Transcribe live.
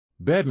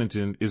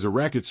Badminton is a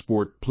racket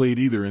sport played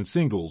either in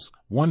singles,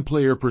 one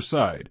player per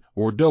side,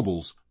 or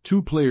doubles,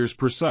 two players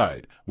per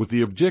side, with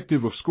the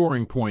objective of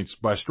scoring points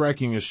by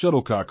striking a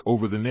shuttlecock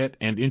over the net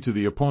and into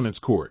the opponent's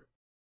court.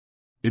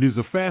 It is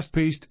a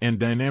fast-paced and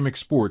dynamic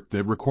sport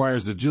that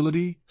requires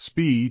agility,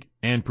 speed,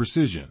 and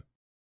precision.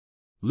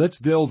 Let's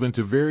delve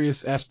into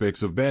various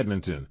aspects of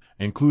badminton,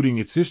 including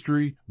its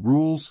history,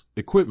 rules,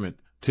 equipment,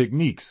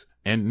 techniques,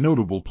 and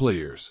notable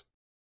players.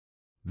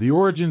 The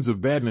origins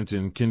of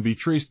badminton can be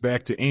traced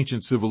back to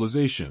ancient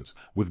civilizations,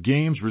 with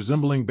games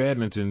resembling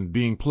badminton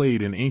being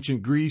played in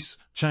ancient Greece,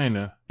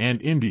 China,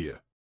 and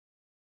India.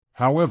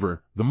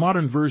 However, the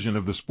modern version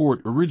of the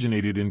sport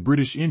originated in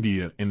British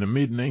India in the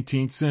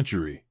mid-19th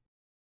century.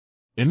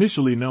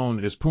 Initially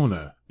known as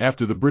Pune,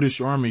 after the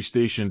British Army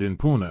stationed in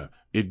Pune,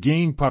 it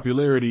gained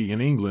popularity in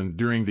England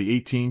during the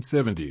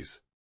 1870s.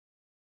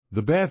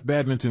 The Bath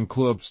Badminton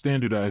Club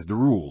standardized the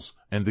rules,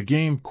 and the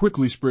game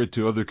quickly spread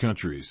to other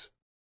countries.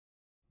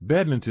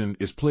 Badminton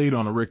is played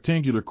on a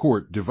rectangular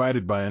court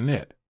divided by a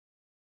net.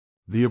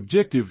 The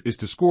objective is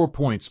to score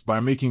points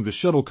by making the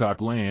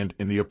shuttlecock land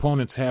in the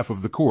opponent's half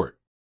of the court.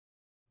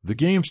 The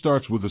game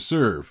starts with a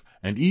serve,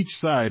 and each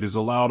side is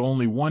allowed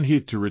only one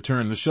hit to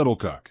return the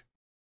shuttlecock.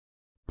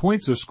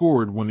 Points are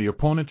scored when the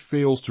opponent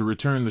fails to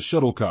return the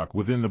shuttlecock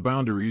within the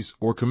boundaries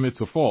or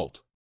commits a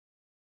fault.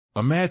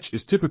 A match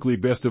is typically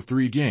best of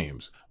 3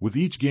 games, with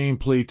each game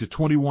played to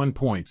 21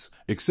 points,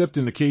 except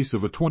in the case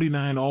of a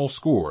 29-all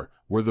score,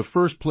 where the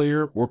first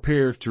player or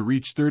pair to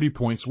reach 30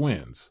 points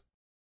wins.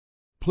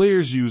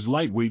 Players use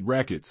lightweight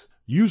rackets,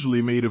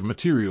 usually made of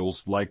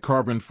materials like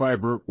carbon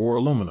fiber or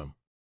aluminum.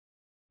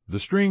 The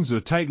strings are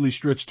tightly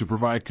stretched to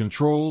provide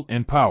control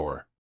and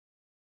power.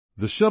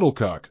 The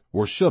shuttlecock,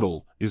 or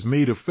shuttle, is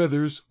made of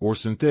feathers or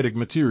synthetic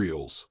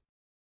materials.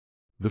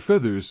 The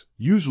feathers,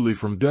 usually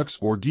from ducks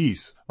or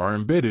geese, are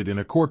embedded in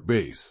a cork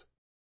base.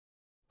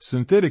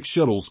 Synthetic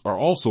shuttles are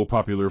also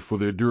popular for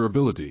their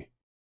durability.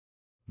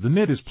 The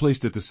net is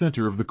placed at the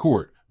center of the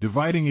court,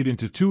 dividing it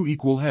into 2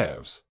 equal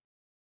halves.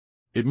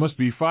 It must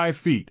be 5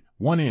 feet,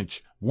 1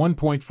 inch,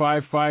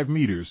 1.55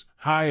 meters,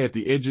 high at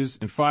the edges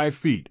and 5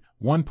 feet,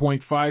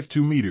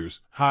 1.52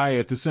 meters, high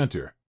at the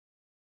center.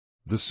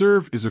 The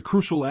serve is a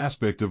crucial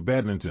aspect of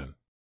badminton.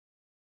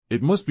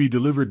 It must be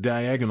delivered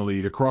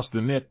diagonally across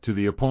the net to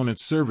the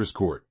opponent's service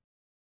court.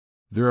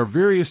 There are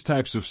various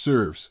types of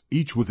serves,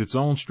 each with its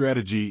own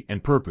strategy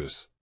and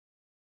purpose.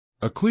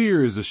 A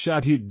clear is a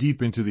shot hit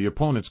deep into the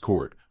opponent's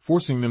court,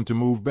 forcing them to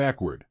move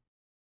backward.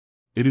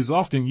 It is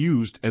often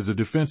used as a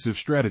defensive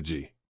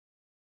strategy.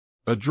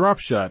 A drop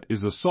shot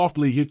is a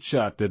softly hit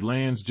shot that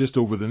lands just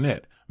over the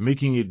net,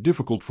 making it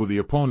difficult for the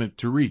opponent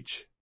to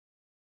reach.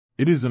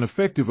 It is an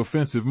effective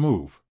offensive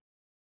move.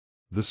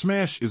 The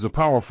smash is a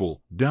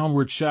powerful,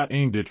 downward shot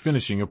aimed at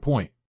finishing a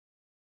point.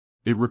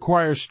 It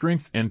requires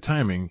strength and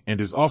timing and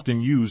is often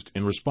used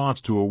in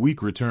response to a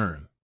weak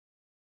return.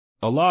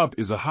 A lob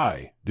is a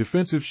high,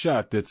 defensive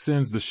shot that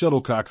sends the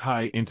shuttlecock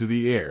high into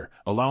the air,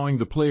 allowing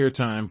the player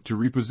time to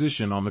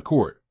reposition on the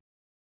court.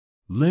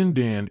 Lin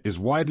Dan is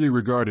widely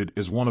regarded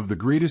as one of the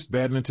greatest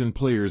badminton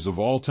players of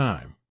all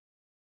time.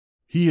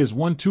 He has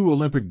won 2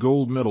 Olympic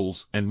gold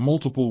medals and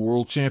multiple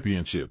world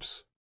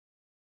championships.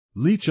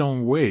 Lee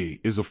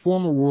Chong-wei is a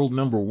former world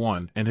number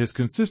 1 and has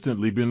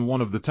consistently been one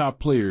of the top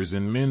players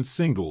in men's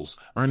singles,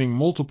 earning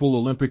multiple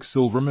Olympic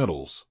silver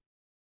medals.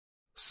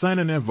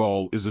 Saina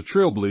Nehwal is a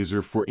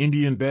trailblazer for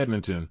Indian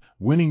badminton,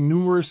 winning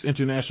numerous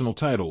international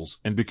titles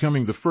and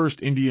becoming the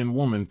first Indian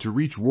woman to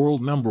reach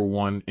world number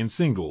 1 in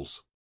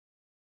singles.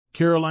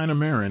 Carolina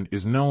Marin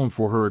is known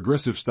for her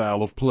aggressive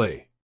style of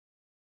play.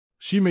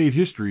 She made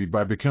history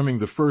by becoming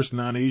the first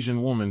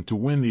non-Asian woman to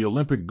win the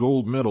Olympic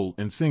gold medal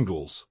in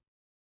singles.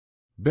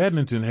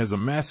 Badminton has a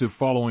massive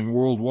following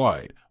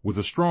worldwide, with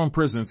a strong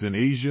presence in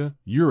Asia,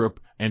 Europe,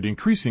 and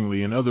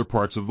increasingly in other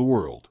parts of the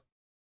world.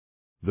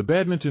 The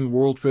Badminton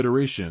World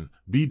Federation,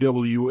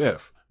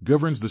 BWF,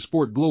 governs the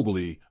sport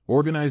globally,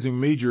 organizing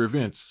major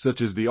events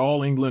such as the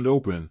All England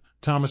Open,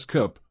 Thomas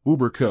Cup,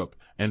 Uber Cup,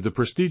 and the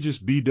prestigious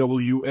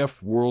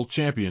BWF World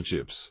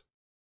Championships.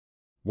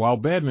 While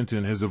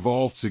badminton has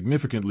evolved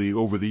significantly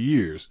over the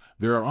years,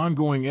 there are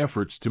ongoing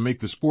efforts to make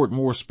the sport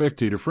more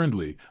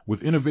spectator-friendly,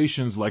 with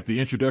innovations like the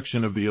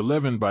introduction of the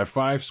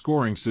 11-by-5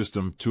 scoring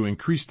system to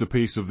increase the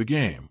pace of the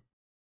game.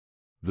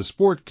 The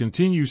sport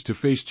continues to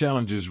face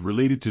challenges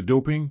related to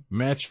doping,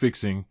 match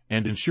fixing,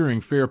 and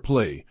ensuring fair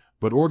play,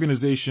 but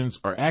organizations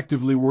are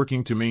actively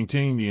working to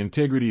maintain the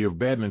integrity of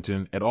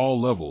badminton at all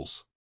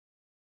levels.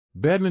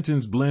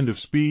 Badminton's blend of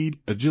speed,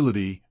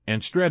 agility,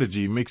 and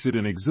strategy makes it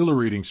an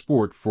exhilarating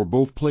sport for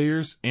both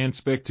players and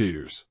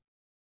spectators.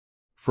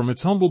 From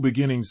its humble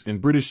beginnings in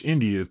British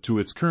India to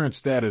its current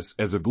status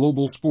as a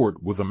global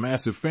sport with a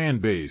massive fan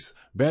base,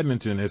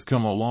 badminton has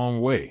come a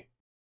long way.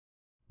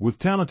 With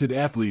talented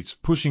athletes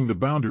pushing the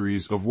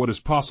boundaries of what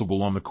is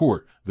possible on the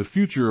court, the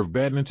future of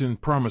badminton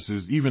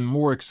promises even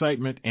more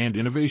excitement and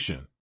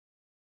innovation.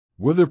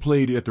 Whether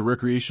played at the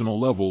recreational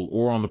level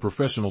or on the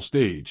professional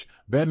stage,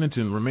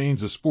 badminton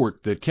remains a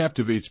sport that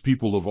captivates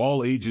people of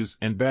all ages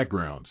and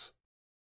backgrounds.